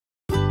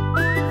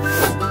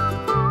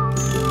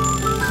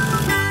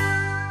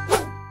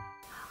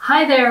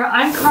Hi there,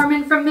 I'm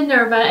Carmen from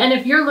Minerva, and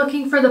if you're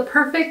looking for the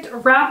perfect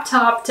wrap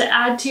top to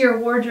add to your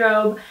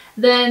wardrobe,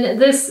 then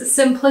this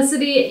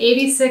Simplicity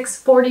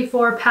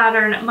 8644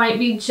 pattern might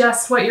be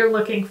just what you're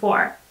looking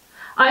for.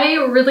 I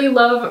really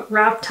love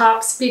wrap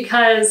tops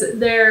because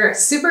they're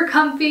super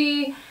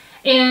comfy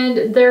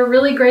and they're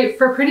really great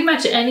for pretty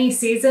much any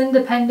season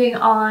depending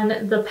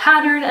on the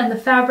pattern and the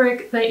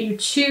fabric that you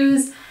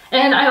choose.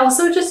 And I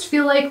also just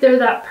feel like they're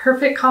that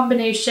perfect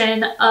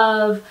combination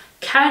of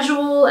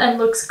casual and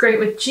looks great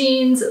with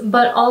jeans,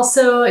 but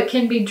also it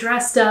can be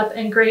dressed up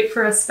and great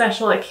for a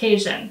special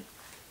occasion.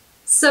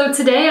 So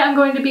today I'm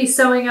going to be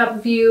sewing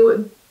up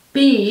view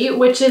B,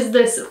 which is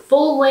this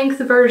full-length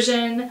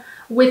version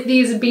with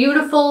these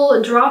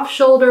beautiful drop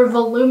shoulder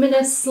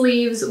voluminous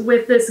sleeves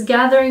with this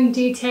gathering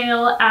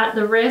detail at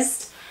the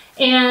wrist.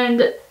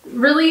 And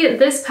really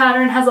this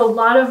pattern has a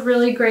lot of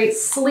really great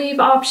sleeve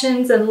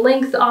options and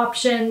length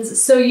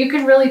options, so you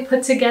can really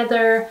put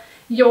together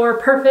your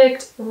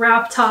perfect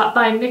wrap top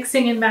by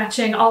mixing and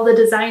matching all the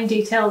design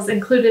details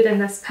included in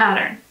this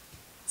pattern.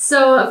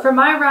 So for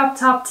my wrap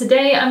top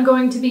today, I'm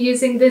going to be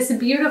using this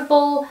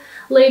beautiful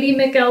Lady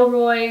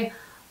McElroy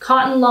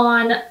cotton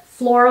lawn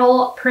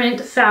floral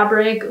print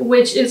fabric,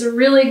 which is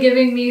really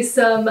giving me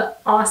some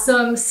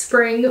awesome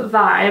spring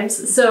vibes.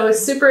 So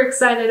super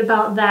excited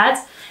about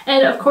that.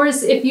 And of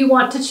course, if you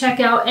want to check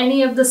out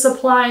any of the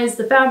supplies,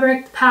 the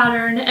fabric, the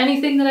pattern,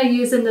 anything that I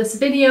use in this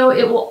video,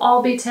 it will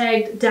all be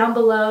tagged down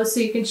below, so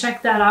you can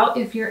check that out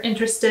if you're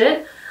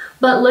interested.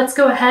 But let's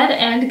go ahead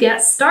and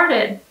get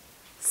started.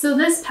 So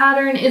this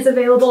pattern is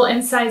available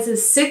in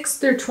sizes 6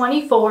 through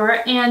 24,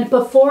 and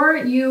before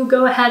you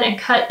go ahead and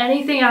cut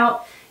anything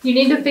out, you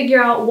need to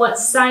figure out what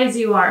size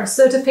you are.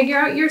 So to figure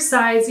out your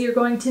size, you're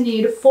going to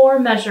need 4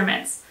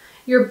 measurements: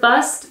 your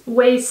bust,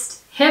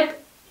 waist, hip,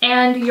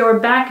 and your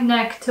back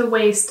neck to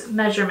waist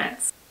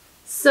measurements.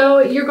 So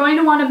you're going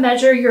to want to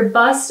measure your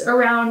bust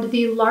around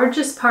the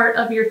largest part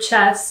of your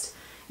chest.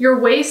 Your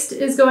waist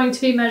is going to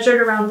be measured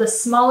around the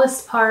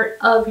smallest part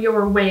of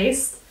your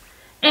waist.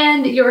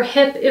 And your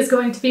hip is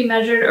going to be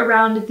measured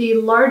around the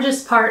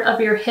largest part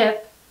of your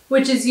hip,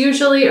 which is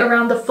usually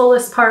around the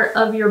fullest part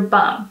of your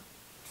bum.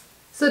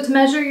 So to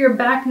measure your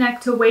back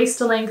neck to waist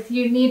length,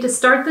 you need to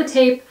start the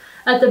tape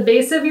at the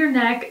base of your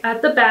neck,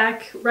 at the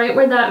back, right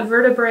where that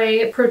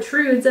vertebrae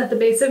protrudes at the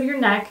base of your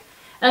neck,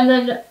 and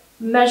then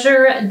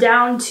measure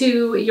down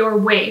to your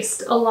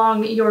waist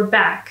along your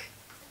back.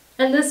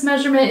 And this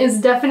measurement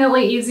is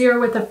definitely easier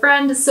with a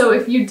friend, so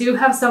if you do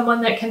have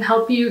someone that can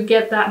help you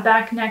get that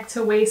back neck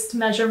to waist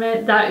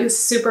measurement, that is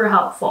super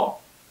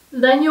helpful.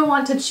 Then you'll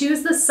want to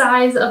choose the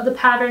size of the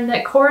pattern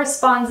that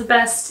corresponds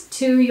best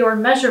to your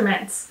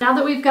measurements. Now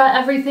that we've got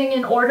everything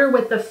in order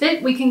with the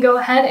fit, we can go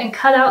ahead and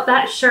cut out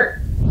that shirt.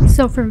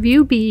 So for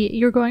view B,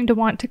 you're going to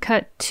want to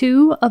cut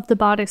 2 of the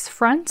bodice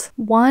front,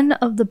 1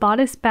 of the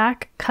bodice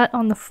back cut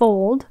on the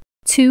fold,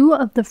 2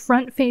 of the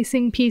front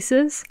facing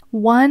pieces,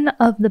 1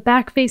 of the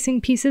back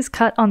facing pieces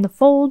cut on the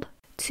fold,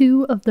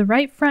 2 of the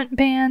right front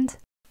band,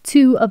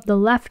 2 of the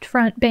left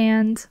front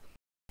band,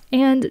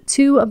 and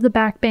 2 of the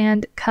back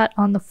band cut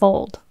on the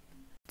fold,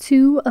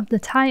 2 of the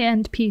tie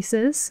end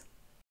pieces,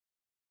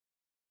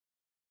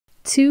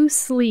 2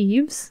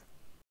 sleeves,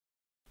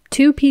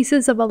 2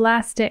 pieces of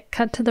elastic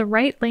cut to the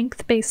right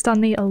length based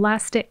on the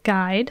elastic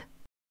guide,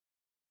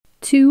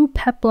 2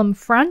 peplum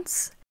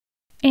fronts,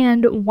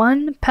 and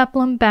 1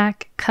 peplum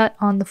back cut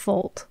on the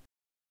fold.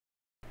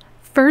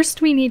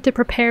 First, we need to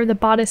prepare the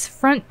bodice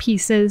front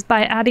pieces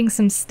by adding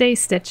some stay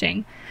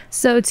stitching.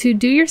 So to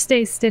do your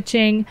stay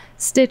stitching,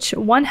 stitch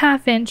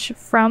 1/2 inch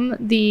from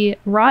the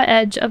raw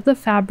edge of the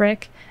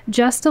fabric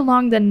just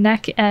along the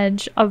neck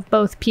edge of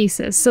both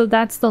pieces. So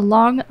that's the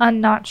long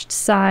unnotched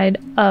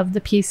side of the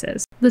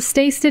pieces. The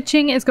stay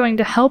stitching is going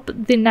to help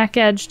the neck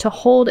edge to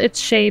hold its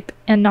shape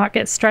and not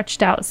get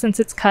stretched out since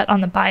it's cut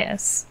on the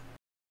bias.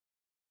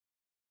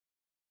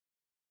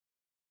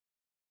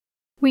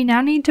 We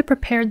now need to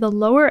prepare the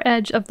lower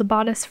edge of the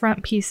bodice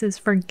front pieces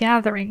for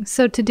gathering.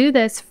 So to do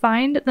this,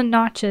 find the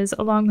notches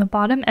along the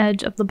bottom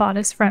edge of the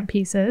bodice front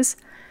pieces,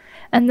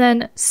 and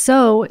then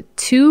sew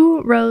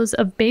 2 rows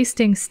of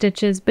basting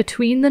stitches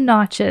between the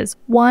notches,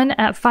 1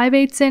 at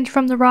 5/8 inch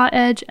from the raw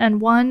edge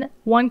and 1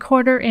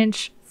 1/4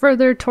 inch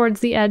further towards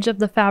the edge of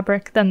the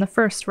fabric than the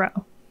first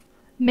row.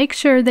 Make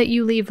sure that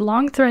you leave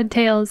long thread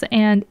tails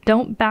and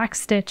don't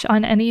backstitch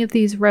on any of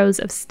these rows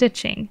of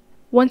stitching.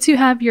 Once you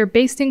have your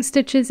basting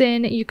stitches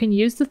in, you can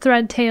use the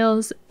thread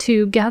tails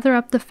to gather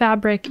up the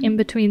fabric in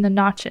between the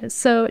notches.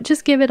 So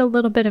just give it a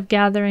little bit of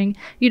gathering.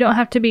 You don't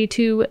have to be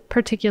too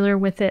particular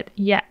with it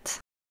yet.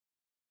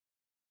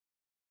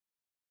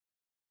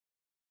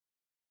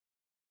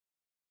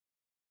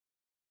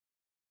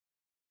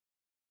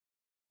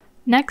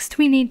 Next,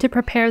 we need to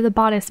prepare the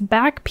bodice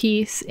back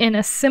piece in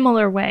a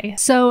similar way.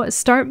 So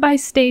start by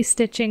stay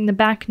stitching the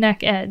back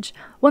neck edge.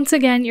 Once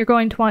again, you're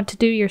going to want to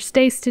do your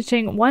stay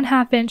stitching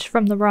 1/2 inch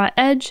from the raw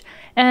edge,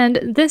 and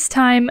this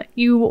time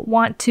you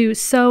want to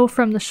sew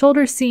from the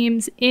shoulder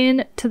seams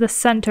in to the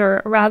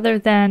center rather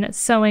than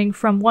sewing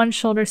from one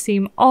shoulder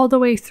seam all the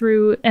way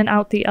through and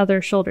out the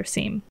other shoulder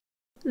seam.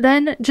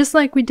 Then, just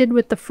like we did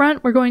with the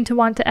front, we're going to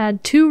want to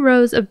add 2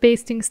 rows of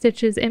basting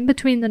stitches in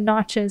between the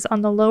notches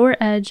on the lower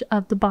edge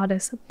of the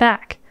bodice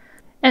back.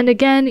 And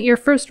again, your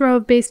first row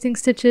of basting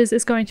stitches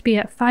is going to be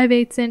at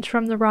 5/8 inch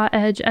from the raw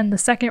edge, and the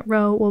second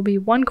row will be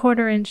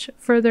 1/4 inch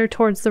further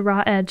towards the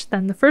raw edge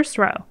than the first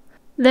row.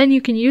 Then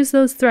you can use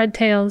those thread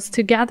tails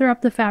to gather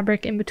up the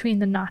fabric in between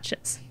the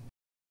notches.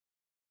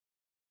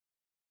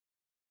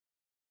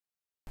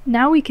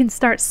 Now we can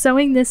start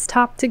sewing this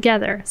top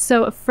together.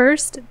 So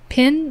first,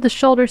 pin the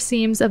shoulder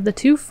seams of the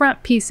 2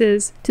 front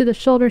pieces to the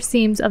shoulder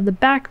seams of the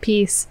back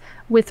piece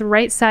with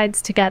right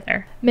sides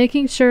together,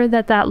 making sure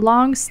that that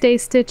long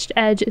stay-stitched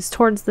edge is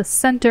towards the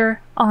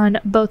center on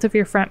both of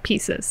your front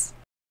pieces.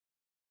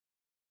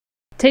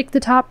 Take the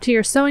top to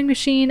your sewing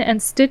machine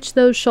and stitch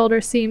those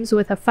shoulder seams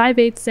with a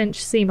 5/8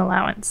 inch seam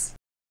allowance.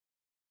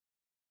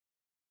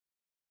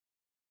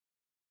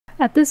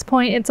 At this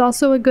point, it's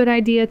also a good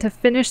idea to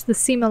finish the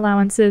seam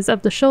allowances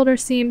of the shoulder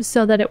seams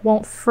so that it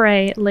won't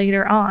fray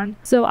later on.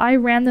 So I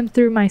ran them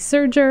through my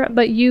serger,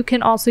 but you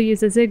can also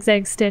use a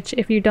zigzag stitch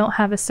if you don't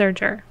have a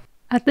serger.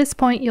 At this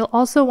point, you'll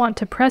also want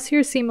to press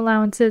your seam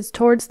allowances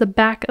towards the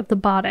back of the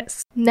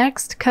bodice.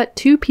 Next, cut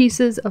 2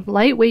 pieces of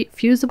lightweight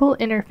fusible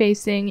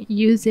interfacing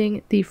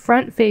using the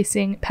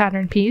front-facing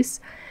pattern piece,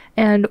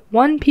 and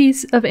 1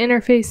 piece of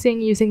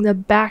interfacing using the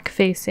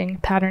back-facing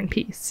pattern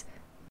piece.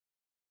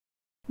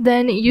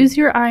 Then use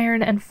your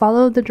iron and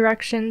follow the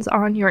directions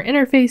on your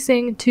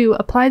interfacing to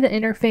apply the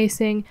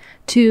interfacing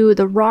to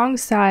the wrong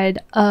side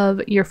of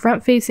your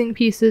front-facing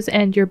pieces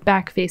and your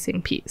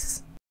back-facing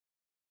piece.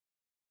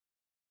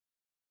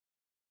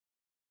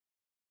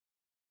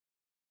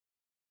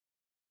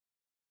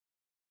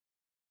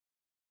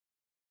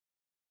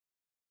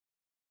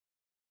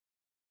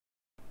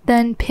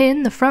 Then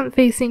pin the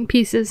front-facing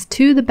pieces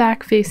to the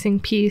back-facing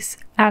piece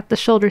at the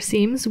shoulder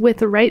seams with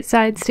the right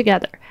sides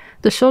together.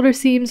 The shoulder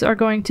seams are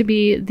going to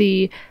be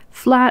the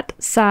flat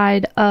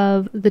side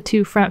of the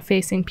 2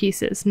 front-facing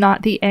pieces,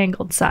 not the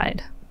angled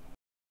side.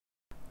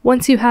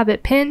 Once you have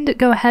it pinned,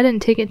 go ahead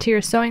and take it to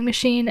your sewing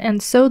machine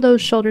and sew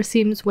those shoulder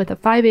seams with a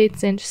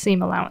 5/8 inch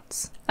seam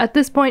allowance. At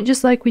this point,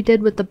 just like we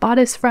did with the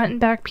bodice front and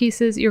back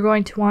pieces, you're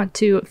going to want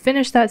to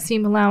finish that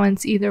seam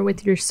allowance either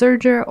with your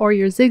serger or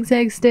your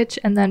zigzag stitch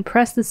and then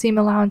press the seam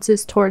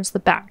allowances towards the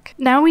back.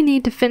 Now we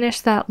need to finish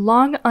that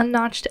long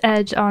unnotched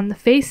edge on the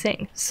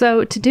facing.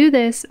 So to do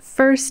this,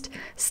 first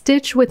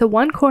stitch with a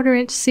 1/4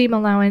 inch seam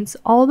allowance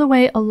all the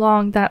way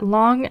along that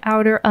long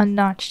outer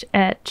unnotched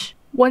edge.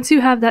 Once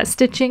you have that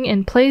stitching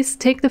in place,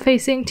 take the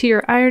facing to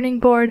your ironing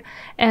board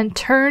and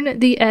turn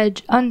the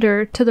edge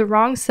under to the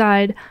wrong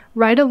side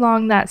right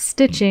along that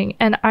stitching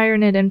and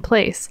iron it in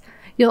place.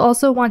 You'll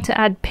also want to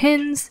add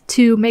pins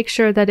to make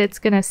sure that it's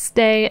going to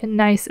stay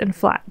nice and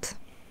flat.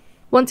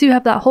 Once you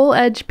have that whole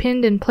edge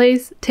pinned in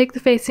place, take the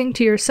facing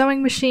to your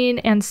sewing machine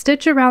and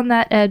stitch around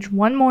that edge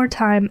one more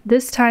time,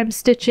 this time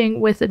stitching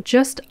with a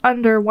just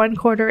under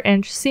 1/4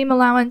 inch seam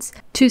allowance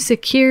to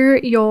secure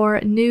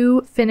your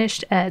new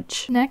finished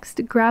edge.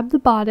 Next, grab the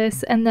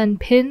bodice and then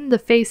pin the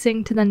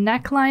facing to the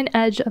neckline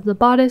edge of the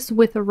bodice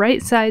with the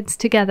right sides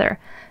together.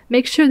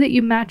 Make sure that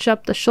you match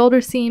up the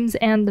shoulder seams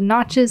and the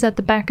notches at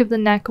the back of the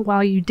neck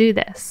while you do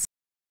this.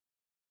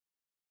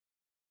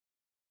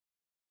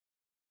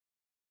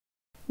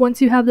 Once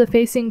you have the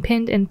facing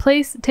pinned in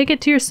place, take it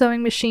to your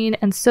sewing machine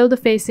and sew the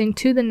facing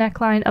to the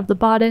neckline of the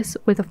bodice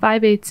with a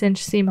 5/8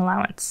 inch seam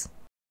allowance.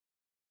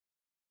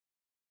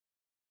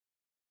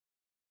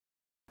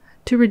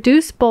 To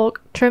reduce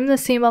bulk, trim the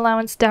seam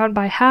allowance down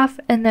by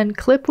half and then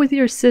clip with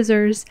your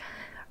scissors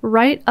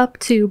right up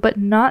to but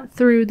not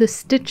through the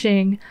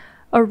stitching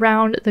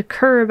around the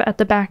curve at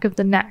the back of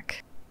the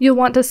neck. You'll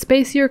want to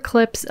space your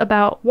clips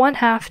about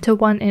 1/2 to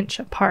 1 inch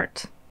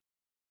apart.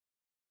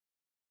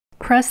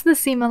 Press the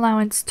seam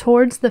allowance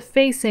towards the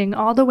facing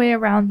all the way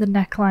around the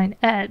neckline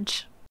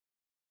edge.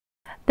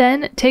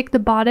 Then take the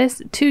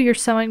bodice to your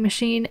sewing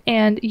machine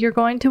and you're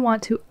going to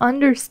want to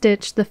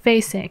understitch the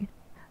facing.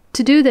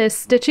 To do this,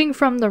 stitching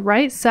from the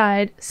right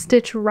side,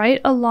 stitch right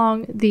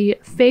along the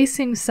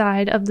facing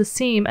side of the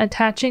seam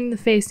attaching the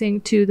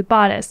facing to the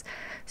bodice.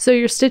 So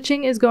your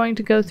stitching is going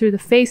to go through the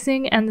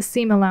facing and the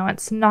seam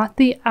allowance, not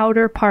the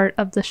outer part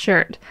of the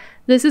shirt.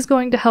 This is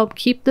going to help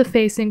keep the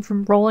facing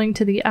from rolling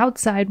to the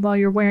outside while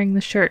you're wearing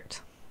the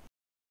shirt.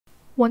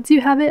 Once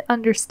you have it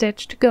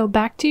understitched, go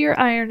back to your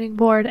ironing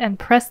board and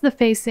press the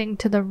facing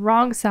to the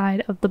wrong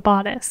side of the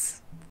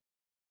bodice.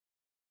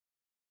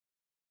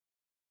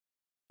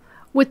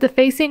 With the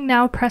facing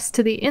now pressed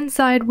to the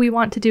inside, we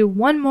want to do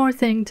one more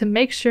thing to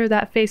make sure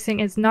that facing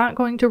is not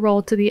going to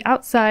roll to the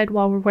outside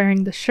while we're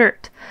wearing the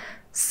shirt.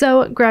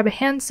 So grab a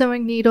hand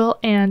sewing needle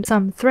and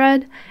some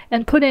thread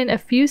and put in a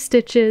few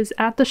stitches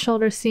at the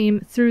shoulder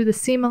seam through the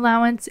seam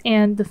allowance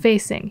and the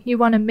facing. You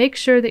want to make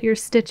sure that your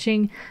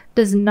stitching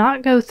does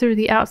not go through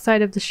the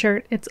outside of the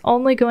shirt. It's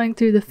only going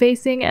through the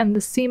facing and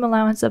the seam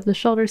allowance of the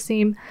shoulder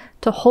seam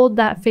to hold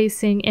that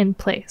facing in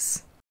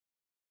place.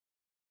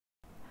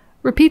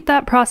 Repeat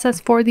that process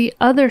for the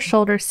other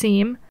shoulder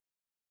seam.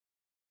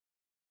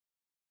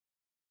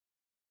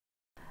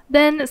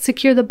 Then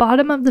secure the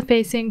bottom of the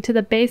facing to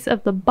the base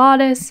of the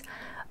bodice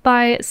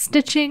by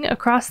stitching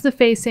across the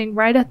facing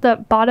right at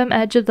the bottom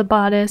edge of the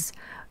bodice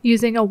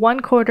using a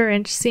 1/4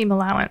 inch seam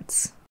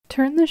allowance.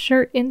 Turn the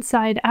shirt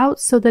inside out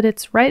so that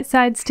it's right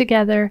sides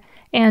together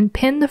and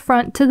pin the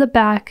front to the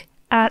back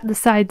at the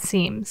side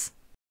seams.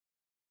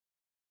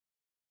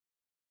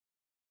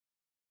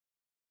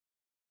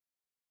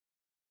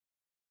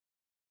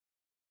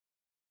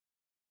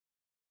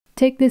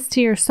 Take this to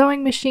your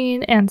sewing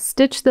machine and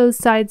stitch those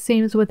side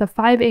seams with a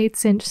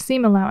 5/8 inch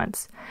seam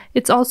allowance.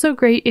 It's also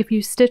great if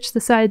you stitch the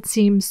side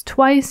seams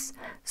twice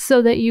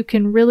so that you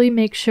can really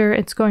make sure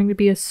it's going to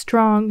be a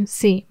strong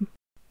seam.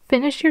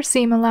 Finish your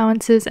seam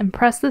allowances and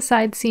press the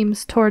side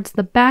seams towards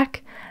the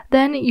back.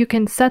 Then you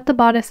can set the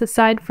bodice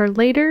aside for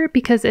later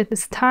because it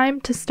is time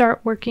to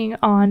start working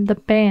on the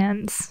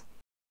bands.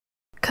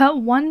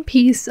 Cut one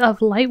piece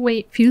of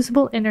lightweight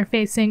fusible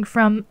interfacing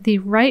from the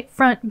right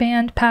front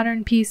band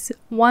pattern piece,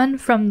 one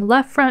from the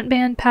left front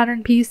band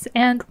pattern piece,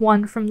 and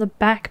one from the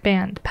back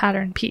band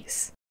pattern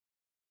piece.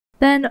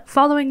 Then,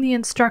 following the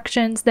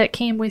instructions that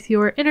came with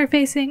your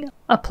interfacing,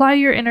 apply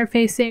your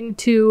interfacing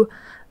to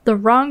the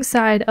wrong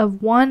side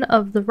of one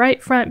of the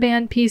right front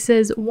band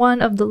pieces,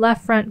 one of the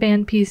left front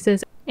band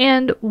pieces,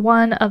 and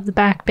one of the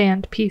back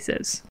band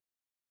pieces.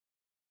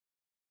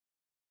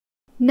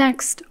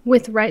 Next,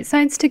 with right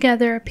sides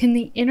together, pin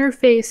the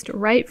interfaced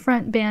right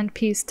front band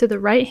piece to the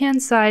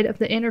right-hand side of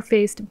the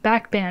interfaced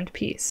back band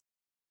piece.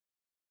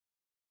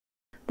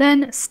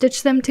 Then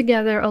stitch them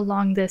together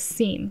along this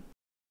seam.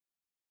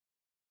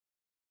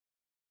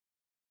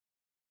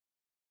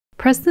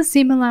 Press the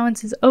seam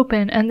allowances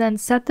open and then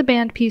set the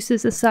band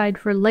pieces aside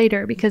for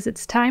later because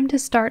it's time to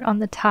start on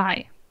the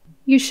tie.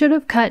 You should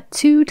have cut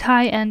 2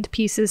 tie end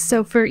pieces,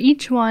 so for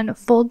each one,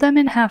 fold them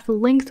in half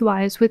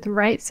lengthwise with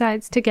right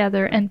sides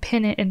together and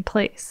pin it in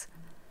place.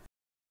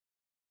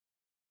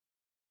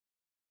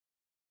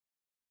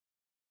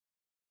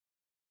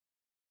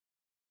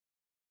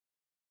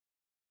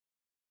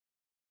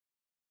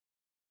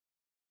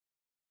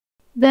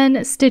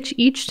 Then stitch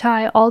each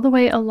tie all the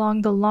way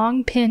along the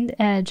long pinned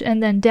edge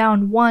and then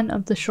down one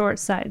of the short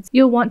sides.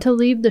 You'll want to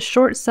leave the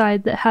short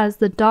side that has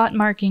the dot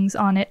markings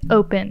on it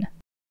open.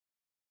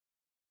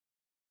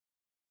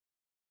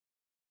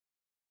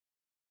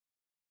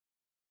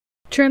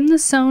 Trim the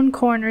sewn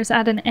corners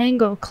at an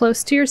angle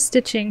close to your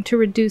stitching to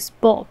reduce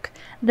bulk.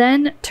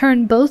 Then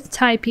turn both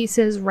tie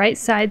pieces right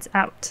sides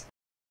out.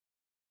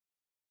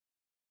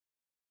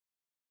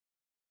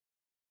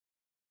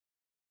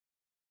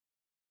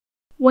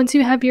 Once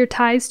you have your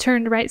ties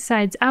turned right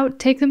sides out,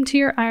 take them to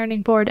your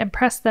ironing board and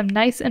press them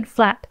nice and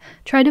flat.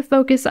 Try to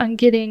focus on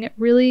getting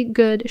really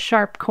good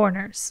sharp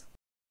corners.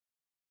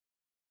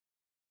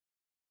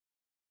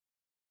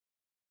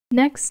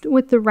 Next,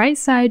 with the right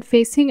side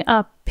facing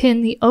up,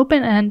 pin the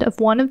open end of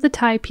one of the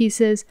tie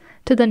pieces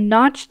to the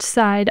notched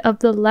side of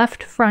the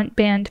left front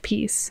band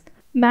piece,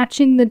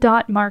 matching the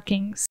dot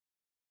markings.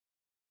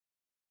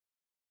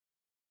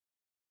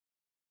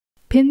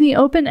 Pin the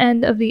open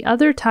end of the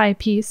other tie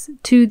piece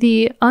to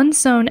the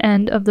unsewn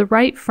end of the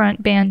right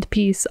front band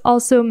piece,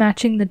 also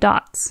matching the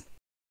dots.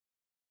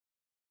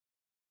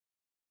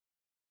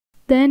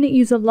 Then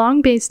use a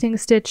long basting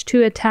stitch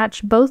to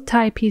attach both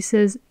tie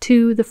pieces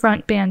to the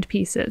front band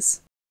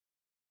pieces.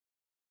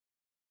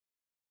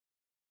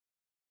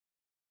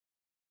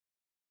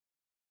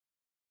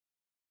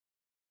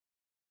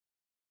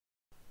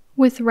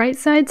 With right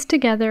sides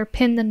together,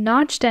 pin the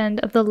notched end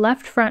of the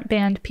left front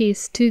band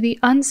piece to the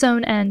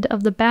unsewn end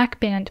of the back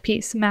band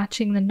piece,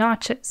 matching the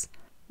notches.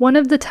 One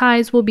of the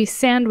ties will be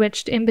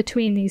sandwiched in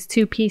between these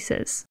two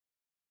pieces.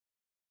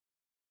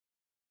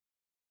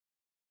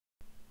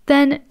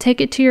 Then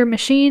take it to your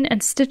machine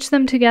and stitch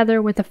them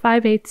together with a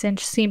 5/8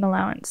 inch seam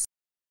allowance.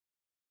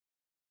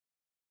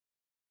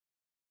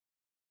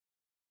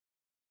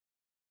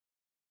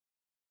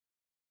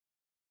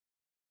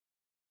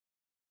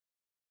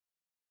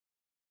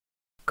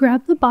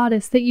 Grab the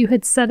bodice that you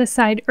had set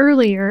aside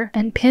earlier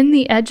and pin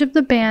the edge of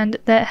the band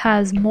that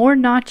has more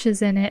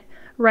notches in it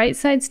right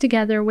sides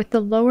together with the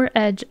lower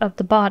edge of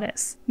the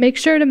bodice. Make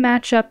sure to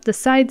match up the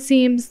side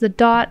seams, the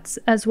dots,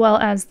 as well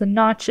as the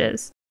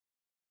notches.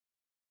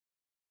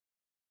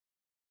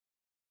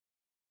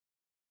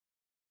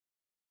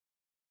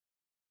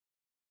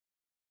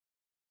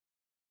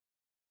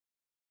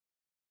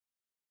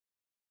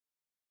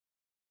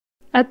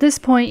 At this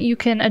point, you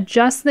can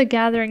adjust the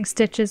gathering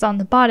stitches on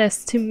the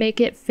bodice to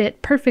make it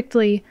fit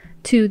perfectly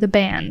to the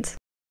band.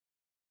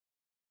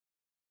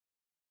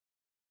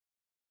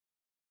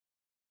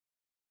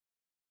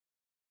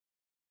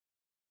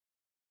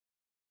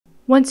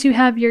 Once you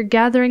have your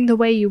gathering the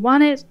way you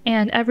want it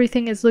and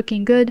everything is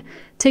looking good,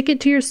 take it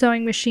to your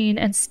sewing machine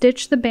and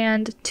stitch the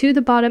band to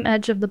the bottom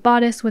edge of the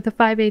bodice with a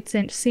 5/8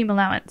 inch seam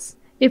allowance.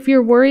 If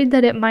you're worried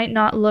that it might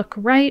not look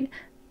right,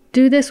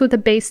 do this with a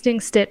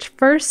basting stitch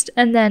first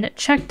and then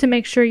check to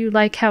make sure you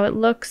like how it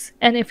looks,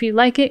 and if you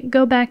like it,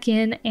 go back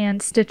in and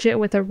stitch it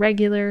with a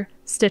regular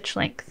stitch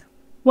length.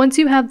 Once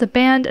you have the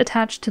band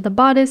attached to the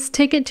bodice,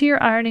 take it to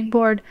your ironing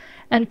board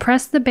and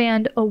press the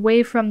band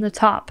away from the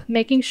top,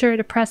 making sure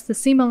to press the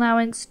seam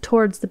allowance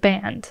towards the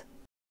band.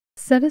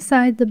 Set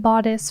aside the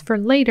bodice for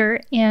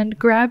later and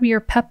grab your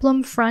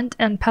peplum front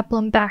and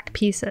peplum back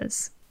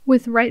pieces.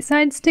 With right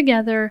sides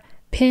together,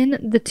 pin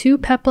the two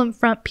peplum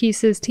front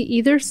pieces to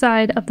either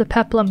side of the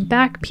peplum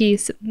back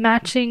piece,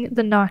 matching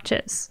the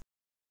notches.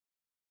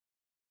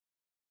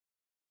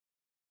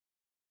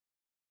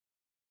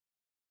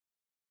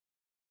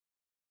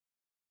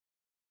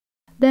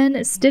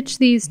 Then stitch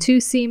these two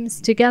seams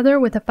together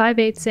with a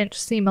 5/8 inch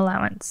seam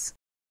allowance.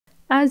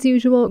 As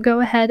usual, go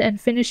ahead and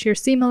finish your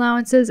seam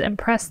allowances and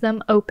press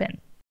them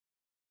open.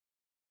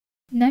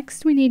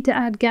 Next, we need to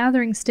add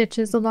gathering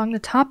stitches along the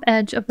top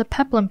edge of the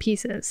peplum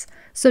pieces.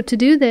 So to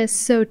do this,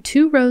 sew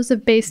 2 rows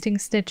of basting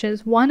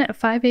stitches, one at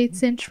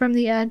 5/8 inch from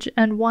the edge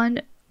and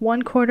one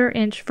 1/4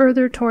 inch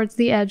further towards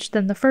the edge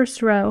than the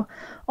first row,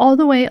 all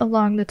the way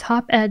along the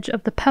top edge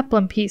of the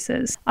peplum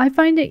pieces. I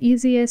find it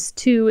easiest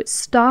to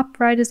stop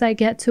right as I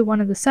get to one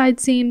of the side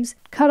seams,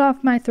 cut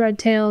off my thread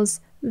tails,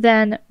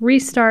 then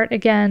restart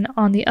again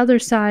on the other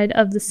side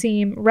of the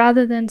seam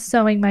rather than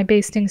sewing my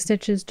basting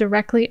stitches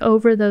directly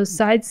over those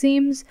side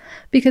seams,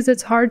 because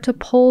it's hard to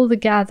pull the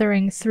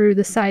gathering through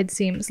the side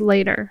seams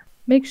later.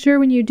 Make sure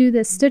when you do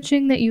this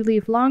stitching that you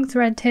leave long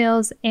thread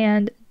tails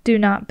and do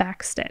not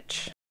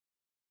backstitch.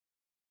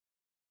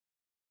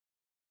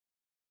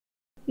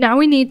 Now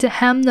we need to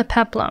hem the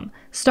peplum.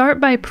 Start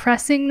by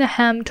pressing the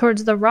hem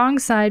towards the wrong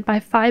side by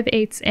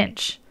 5/8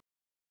 inch.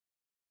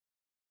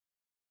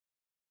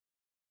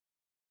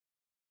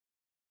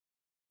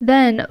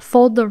 Then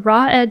fold the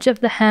raw edge of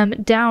the hem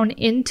down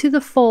into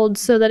the fold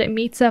so that it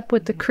meets up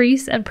with the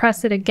crease and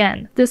press it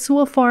again. This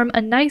will form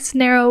a nice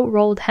narrow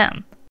rolled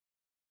hem.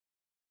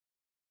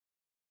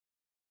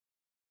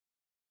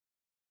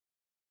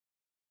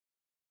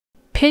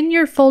 Pin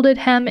your folded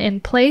hem in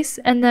place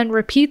and then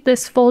repeat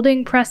this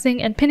folding,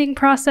 pressing, and pinning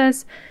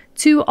process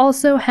to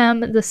also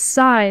hem the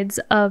sides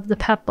of the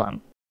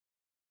peplum.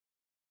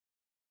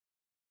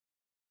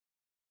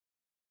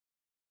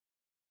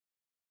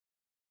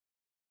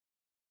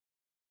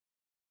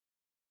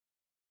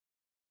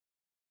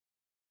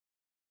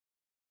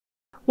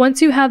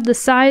 Once you have the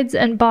sides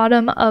and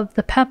bottom of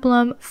the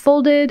peplum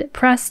folded,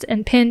 pressed,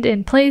 and pinned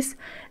in place,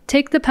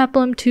 take the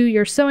peplum to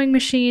your sewing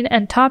machine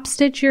and top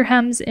stitch your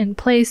hems in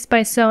place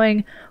by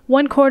sewing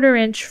 1/4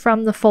 inch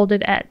from the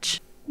folded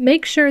edge.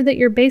 Make sure that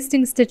your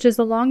basting stitches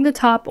along the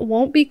top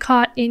won't be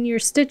caught in your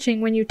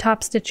stitching when you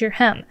top stitch your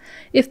hem.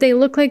 If they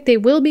look like they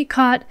will be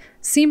caught,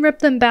 seam rip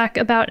them back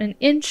about 1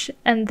 inch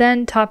and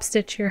then top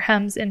stitch your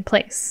hems in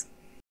place.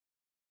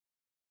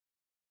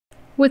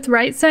 With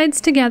right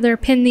sides together,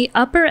 pin the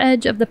upper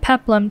edge of the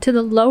peplum to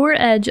the lower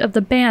edge of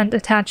the band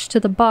attached to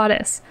the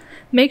bodice.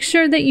 Make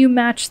sure that you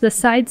match the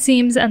side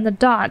seams and the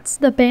dots.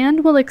 The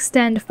band will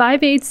extend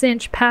 5/8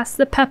 inch past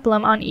the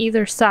peplum on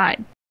either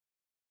side.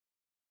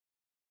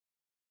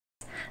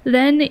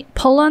 Then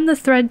pull on the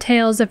thread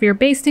tails of your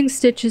basting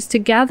stitches to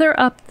gather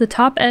up the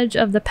top edge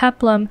of the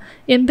peplum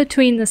in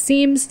between the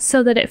seams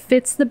so that it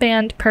fits the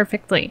band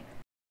perfectly.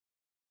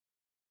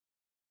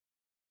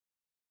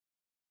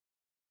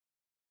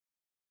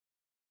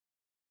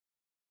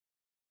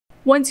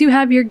 Once you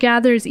have your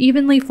gathers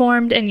evenly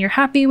formed and you're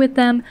happy with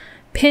them,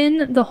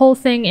 pin the whole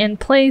thing in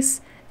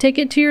place, take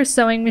it to your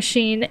sewing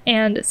machine,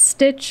 and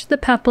stitch the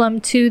peplum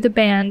to the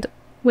band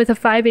with a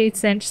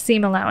 5/8 inch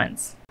seam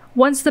allowance.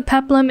 Once the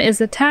peplum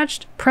is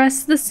attached,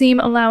 press the seam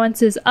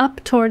allowances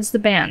up towards the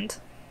band.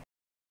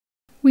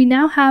 We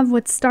now have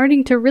what's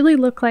starting to really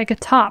look like a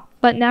top,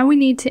 but now we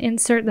need to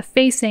insert the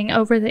facing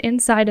over the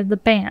inside of the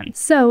band.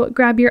 So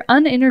grab your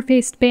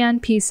uninterfaced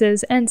band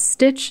pieces and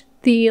stitch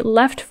the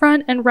left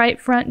front and right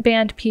front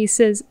band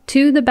pieces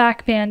to the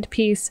back band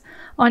piece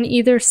on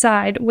either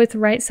side with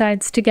right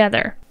sides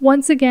together.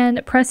 Once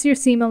again, press your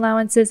seam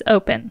allowances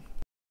open.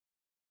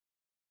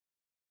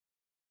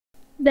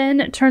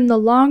 Then turn the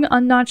long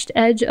unnotched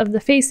edge of the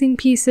facing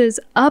pieces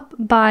up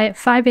by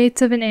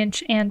 5/8 of an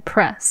inch and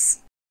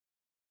press.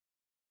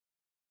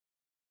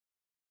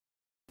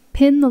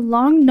 Pin the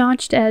long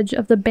notched edge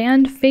of the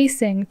band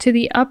facing to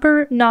the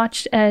upper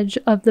notched edge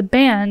of the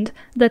band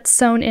that's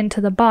sewn into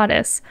the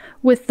bodice,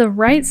 with the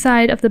right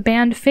side of the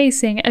band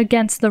facing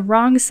against the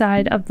wrong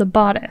side of the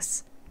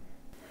bodice.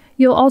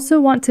 You'll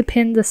also want to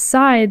pin the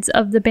sides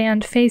of the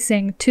band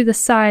facing to the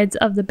sides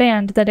of the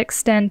band that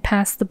extend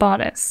past the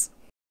bodice.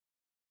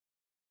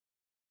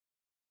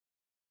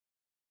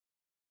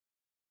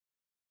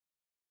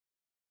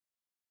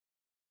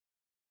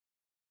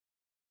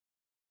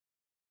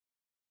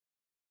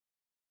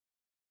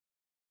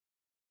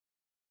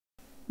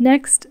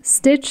 Next,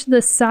 stitch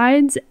the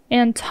sides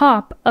and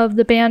top of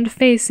the band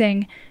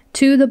facing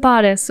to the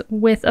bodice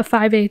with a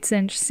 5/8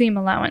 inch seam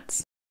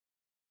allowance.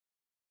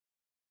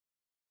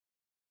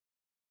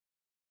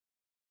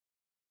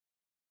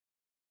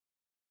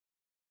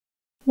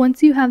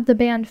 Once you have the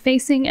band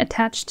facing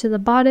attached to the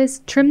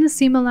bodice, trim the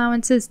seam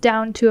allowances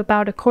down to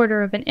about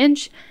 1/4 of an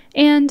inch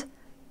and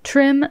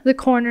trim the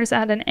corners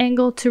at an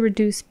angle to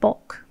reduce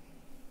bulk.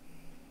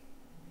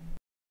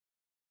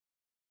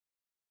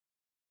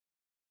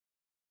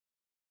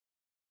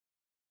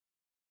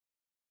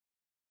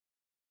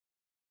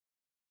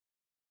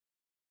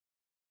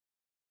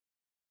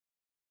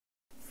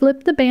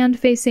 Flip the band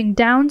facing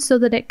down so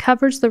that it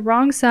covers the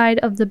wrong side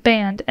of the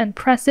band and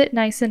press it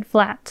nice and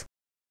flat.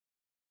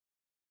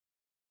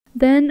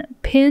 Then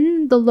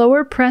pin the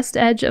lower pressed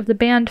edge of the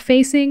band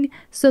facing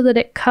so that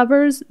it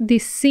covers the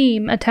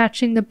seam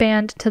attaching the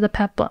band to the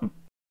peplum.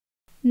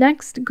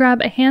 Next,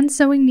 grab a hand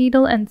sewing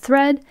needle and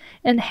thread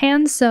and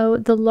hand sew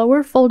the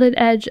lower folded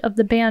edge of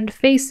the band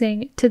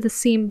facing to the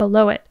seam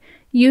below it.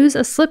 Use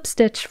a slip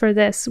stitch for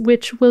this,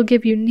 which will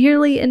give you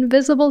nearly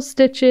invisible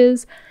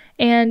stitches,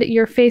 and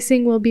your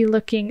facing will be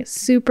looking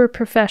super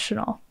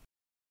professional.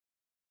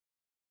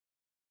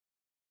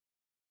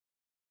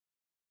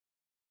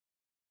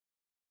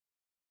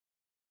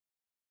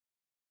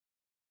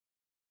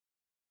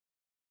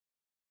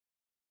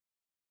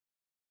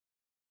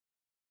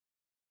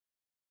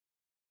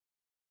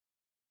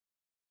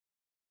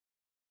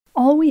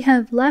 All we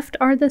have left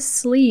are the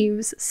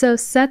sleeves, so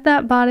set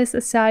that bodice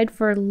aside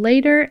for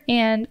later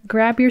and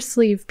grab your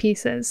sleeve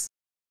pieces.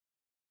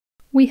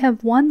 We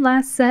have one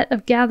last set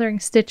of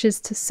gathering stitches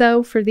to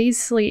sew for these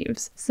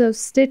sleeves, so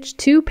stitch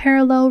 2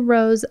 parallel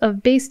rows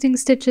of basting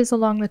stitches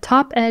along the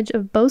top edge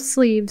of both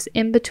sleeves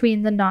in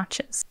between the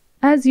notches.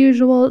 As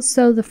usual,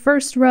 sew the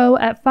first row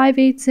at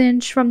 5/8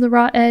 inch from the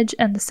raw edge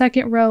and the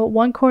second row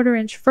 1/4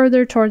 inch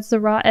further towards the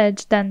raw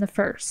edge than the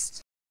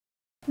first.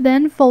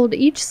 Then fold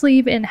each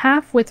sleeve in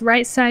half with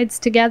right sides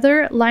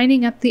together,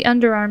 lining up the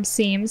underarm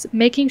seams,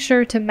 making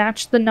sure to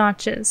match the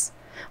notches.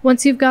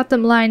 Once you've got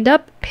them lined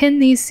up, pin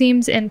these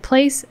seams in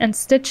place and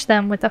stitch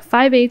them with a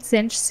 5/8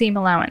 inch seam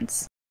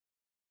allowance.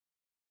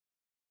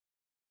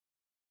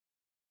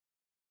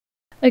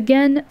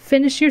 Again,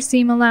 finish your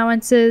seam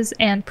allowances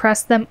and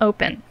press them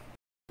open.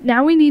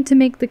 Now we need to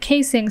make the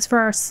casings for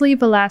our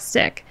sleeve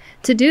elastic.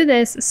 To do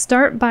this,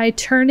 start by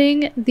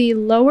turning the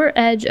lower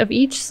edge of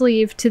each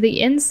sleeve to the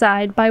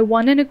inside by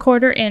 1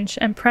 1/4 inch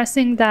and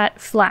pressing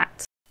that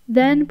flat.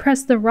 Then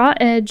press the raw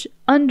edge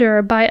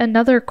under by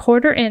another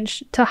 1/4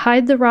 inch to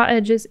hide the raw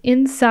edges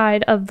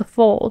inside of the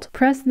fold.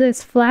 Press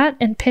this flat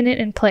and pin it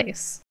in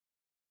place.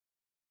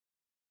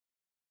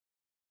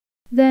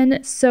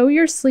 Then sew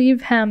your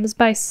sleeve hems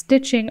by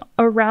stitching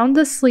around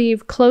the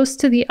sleeve close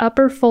to the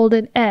upper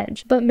folded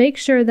edge, but make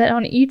sure that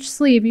on each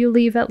sleeve you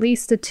leave at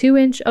least a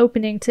 2-inch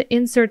opening to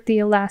insert the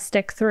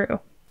elastic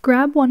through.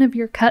 Grab one of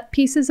your cut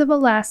pieces of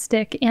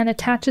elastic and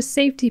attach a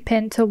safety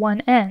pin to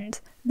one end.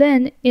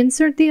 Then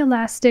insert the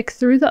elastic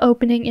through the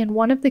opening in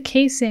one of the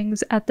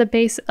casings at the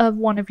base of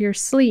one of your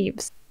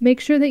sleeves.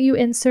 Make sure that you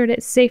insert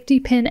it safety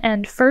pin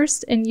end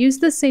first and use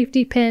the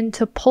safety pin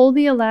to pull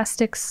the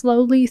elastic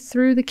slowly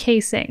through the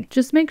casing.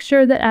 Just make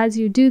sure that as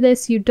you do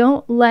this, you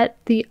don't let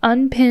the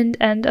unpinned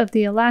end of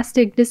the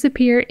elastic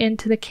disappear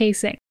into the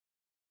casing.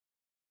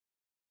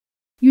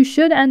 You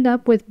should end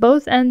up with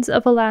both ends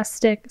of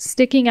elastic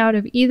sticking out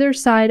of either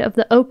side of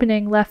the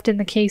opening left in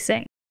the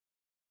casing.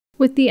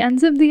 With the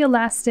ends of the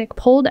elastic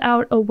pulled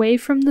out away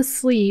from the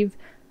sleeve,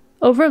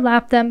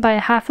 overlap them by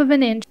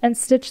 1/2 inch and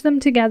stitch them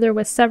together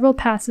with several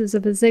passes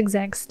of a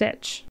zigzag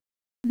stitch.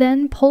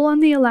 Then pull on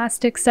the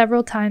elastic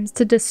several times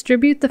to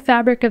distribute the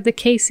fabric of the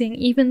casing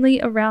evenly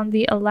around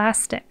the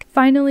elastic.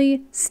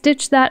 Finally,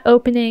 stitch that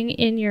opening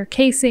in your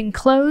casing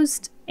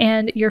closed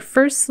and your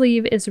first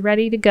sleeve is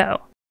ready to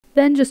go.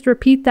 Then just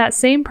repeat that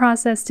same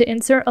process to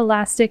insert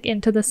elastic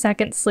into the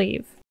second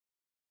sleeve.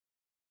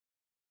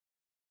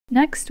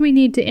 Next, we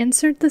need to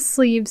insert the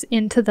sleeves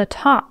into the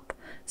top.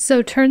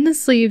 So turn the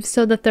sleeves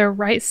so that they're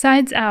right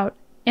sides out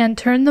and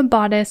turn the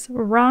bodice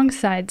wrong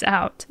sides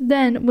out.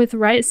 Then, with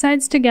right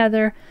sides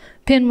together,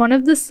 pin one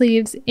of the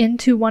sleeves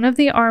into one of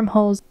the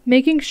armholes,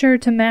 making sure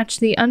to match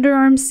the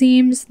underarm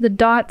seams, the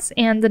dots,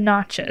 and the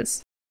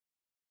notches.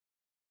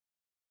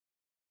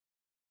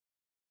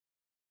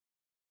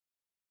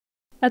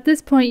 At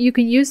this point, you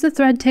can use the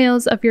thread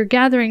tails of your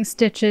gathering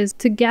stitches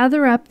to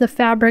gather up the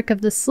fabric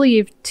of the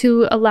sleeve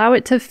to allow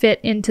it to fit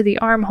into the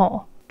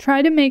armhole.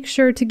 Try to make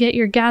sure to get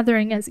your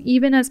gathering as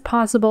even as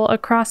possible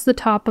across the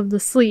top of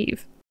the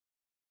sleeve.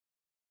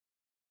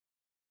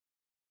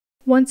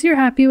 Once you're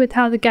happy with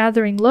how the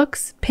gathering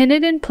looks, pin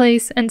it in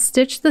place and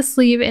stitch the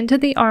sleeve into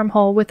the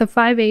armhole with a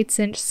 5/8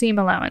 inch seam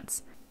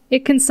allowance.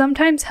 It can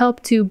sometimes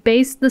help to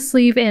baste the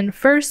sleeve in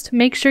first,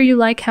 make sure you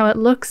like how it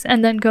looks,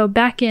 and then go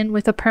back in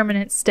with a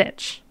permanent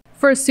stitch.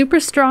 For a super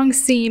strong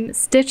seam,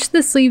 stitch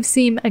the sleeve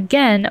seam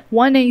again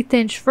 1/8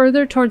 inch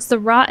further towards the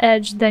raw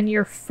edge than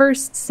your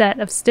first set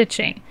of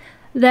stitching.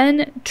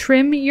 Then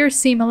trim your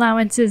seam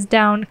allowances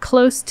down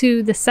close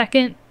to the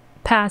second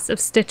pass of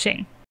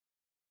stitching.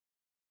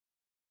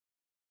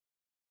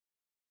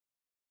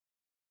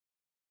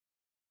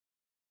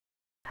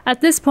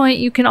 At this point,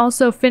 you can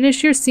also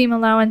finish your seam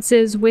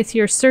allowances with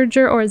your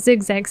serger or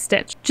zigzag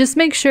stitch. Just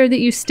make sure that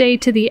you stay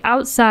to the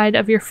outside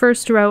of your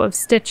first row of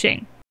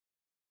stitching.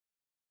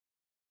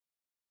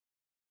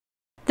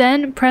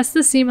 Then press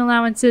the seam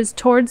allowances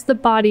towards the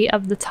body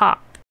of the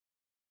top.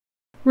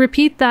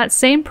 Repeat that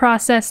same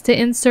process to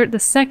insert the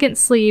second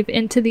sleeve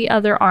into the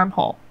other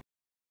armhole.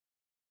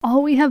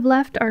 All we have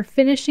left are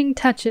finishing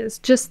touches,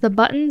 just the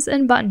buttons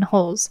and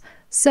buttonholes.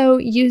 So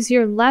use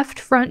your left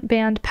front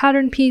band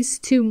pattern piece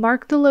to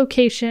mark the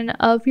location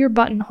of your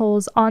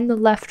buttonholes on the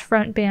left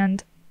front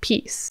band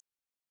piece.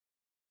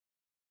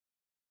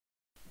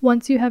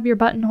 Once you have your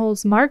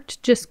buttonholes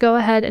marked, just go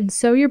ahead and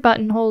sew your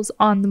buttonholes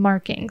on the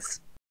markings.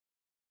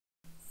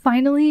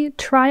 Finally,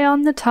 try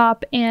on the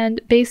top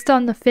and, based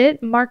on the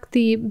fit, mark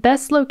the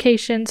best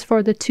locations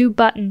for the 2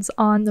 buttons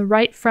on the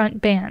right front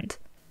band.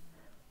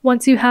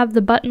 Once you have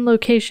the button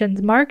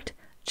locations marked,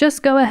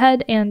 just go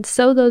ahead and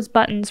sew those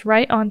buttons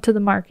right onto the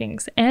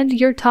markings, and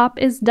your top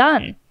is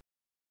done!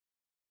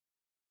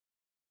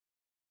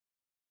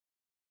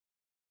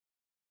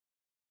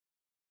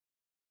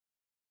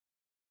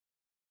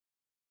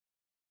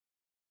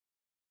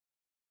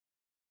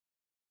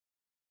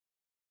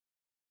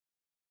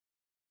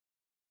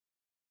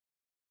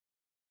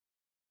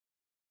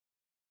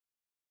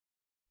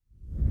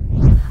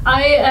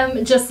 I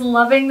am just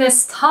loving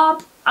this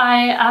top.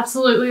 I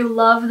absolutely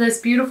love this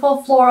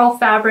beautiful floral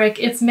fabric.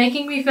 It's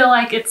making me feel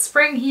like it's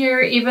spring here,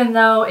 even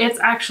though it's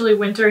actually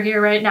winter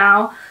here right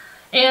now.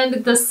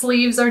 And the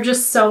sleeves are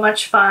just so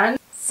much fun.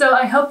 So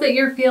I hope that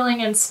you're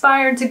feeling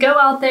inspired to go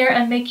out there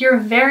and make your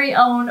very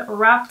own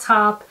wrap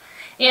top.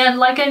 And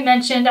like I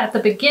mentioned at the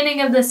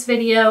beginning of this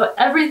video,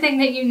 everything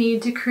that you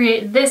need to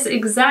create this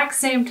exact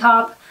same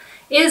top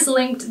is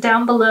linked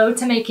down below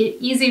to make it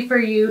easy for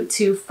you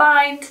to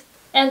find.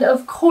 And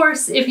of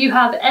course, if you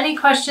have any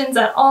questions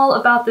at all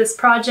about this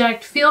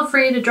project, feel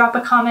free to drop a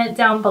comment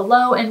down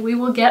below and we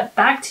will get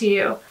back to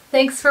you.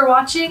 Thanks for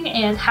watching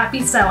and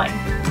happy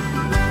sewing!